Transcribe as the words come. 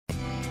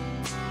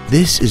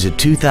This is a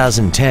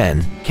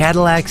 2010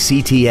 Cadillac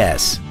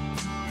CTS.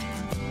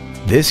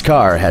 This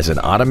car has an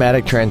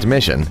automatic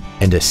transmission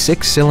and a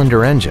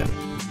 6-cylinder engine.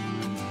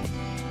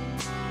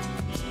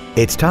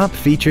 Its top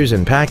features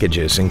and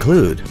packages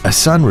include a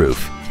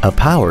sunroof, a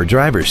power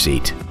driver's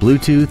seat,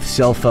 Bluetooth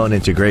cell phone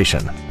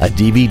integration, a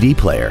DVD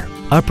player,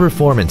 a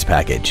performance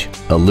package,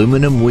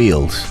 aluminum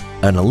wheels,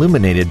 an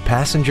illuminated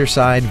passenger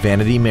side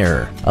vanity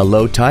mirror, a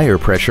low tire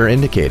pressure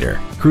indicator,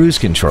 cruise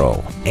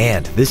control,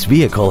 and this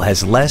vehicle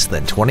has less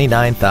than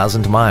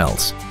 29,000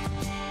 miles.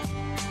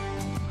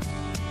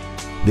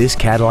 This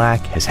Cadillac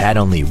has had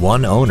only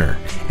one owner,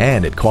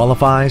 and it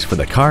qualifies for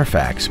the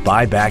Carfax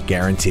buyback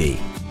guarantee.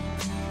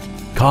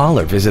 Call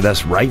or visit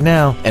us right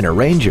now and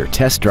arrange your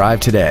test drive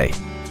today.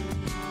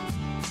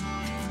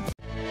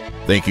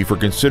 Thank you for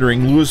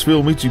considering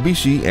Lewisville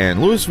Mitsubishi and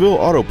Lewisville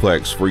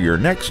Autoplex for your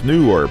next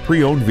new or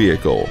pre-owned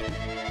vehicle.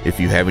 If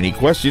you have any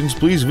questions,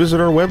 please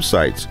visit our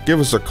websites, give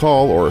us a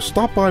call, or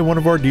stop by one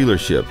of our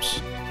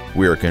dealerships.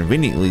 We are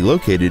conveniently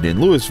located in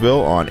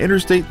Lewisville on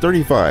Interstate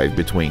 35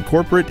 between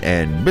Corporate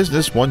and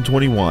Business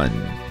 121.